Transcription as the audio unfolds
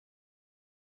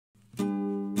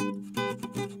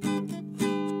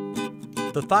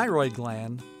The thyroid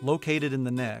gland, located in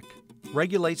the neck,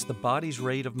 regulates the body's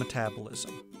rate of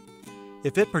metabolism.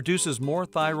 If it produces more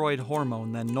thyroid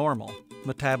hormone than normal,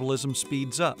 metabolism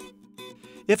speeds up.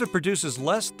 If it produces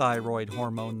less thyroid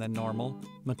hormone than normal,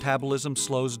 metabolism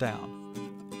slows down.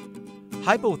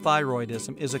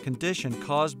 Hypothyroidism is a condition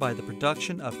caused by the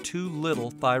production of too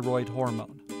little thyroid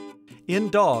hormone. In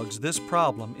dogs, this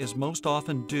problem is most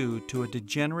often due to a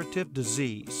degenerative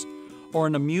disease or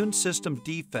an immune system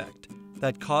defect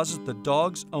that causes the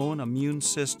dog's own immune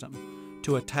system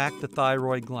to attack the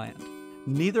thyroid gland.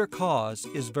 Neither cause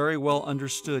is very well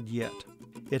understood yet.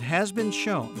 It has been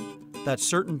shown that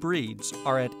certain breeds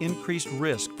are at increased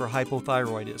risk for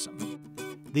hypothyroidism.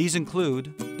 These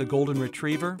include the Golden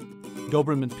Retriever,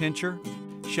 Doberman Pinscher,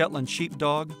 Shetland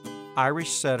Sheepdog,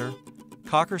 Irish Setter,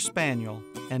 Cocker Spaniel,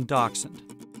 and Dachshund.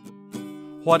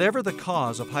 Whatever the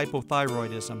cause of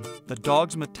hypothyroidism, the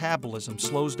dog's metabolism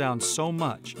slows down so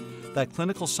much that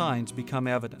clinical signs become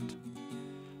evident.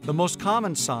 The most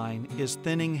common sign is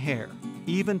thinning hair,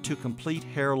 even to complete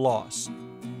hair loss,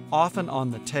 often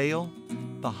on the tail,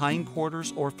 the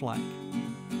hindquarters, or flank.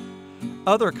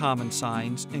 Other common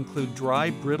signs include dry,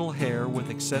 brittle hair with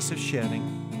excessive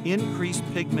shedding, increased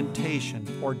pigmentation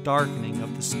or darkening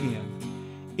of the skin,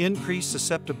 increased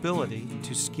susceptibility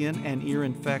to skin and ear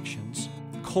infections,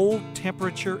 cold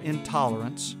temperature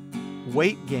intolerance,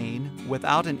 weight gain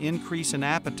without an increase in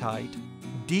appetite,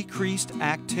 decreased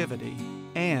activity,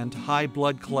 and high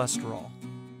blood cholesterol.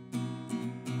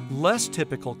 Less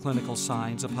typical clinical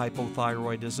signs of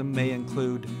hypothyroidism may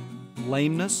include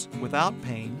lameness without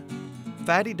pain,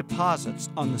 fatty deposits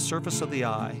on the surface of the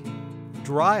eye,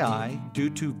 dry eye due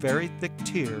to very thick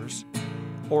tears,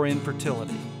 or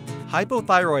infertility.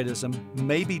 Hypothyroidism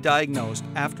may be diagnosed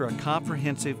after a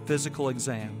comprehensive physical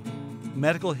exam,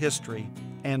 medical history,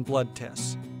 and blood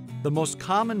tests. The most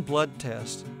common blood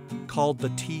test, called the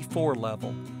T4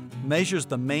 level, measures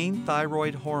the main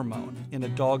thyroid hormone in a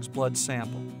dog's blood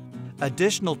sample.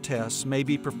 Additional tests may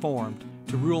be performed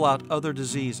to rule out other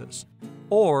diseases,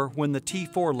 or when the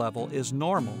T4 level is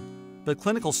normal, but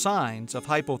clinical signs of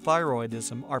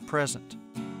hypothyroidism are present.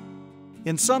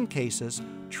 In some cases,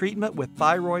 treatment with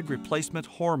thyroid replacement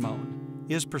hormone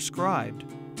is prescribed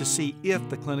to see if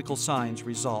the clinical signs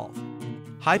resolve.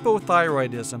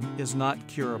 Hypothyroidism is not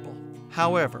curable.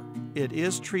 However, it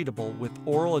is treatable with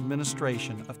oral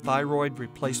administration of thyroid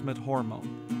replacement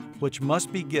hormone, which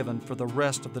must be given for the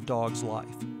rest of the dog's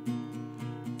life.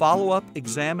 Follow-up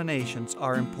examinations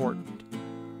are important.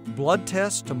 Blood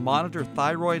tests to monitor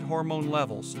thyroid hormone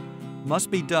levels must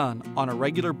be done on a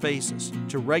regular basis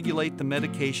to regulate the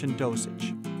medication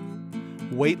dosage.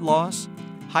 Weight loss,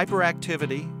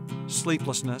 hyperactivity,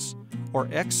 sleeplessness, or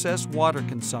excess water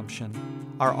consumption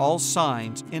are all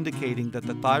signs indicating that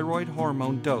the thyroid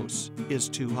hormone dose is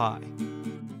too high.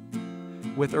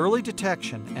 With early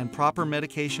detection and proper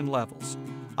medication levels,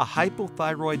 a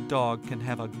hypothyroid dog can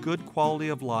have a good quality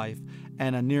of life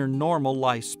and a near normal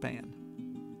lifespan.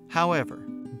 However,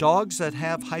 dogs that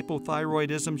have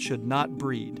hypothyroidism should not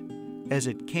breed, as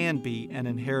it can be an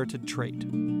inherited trait.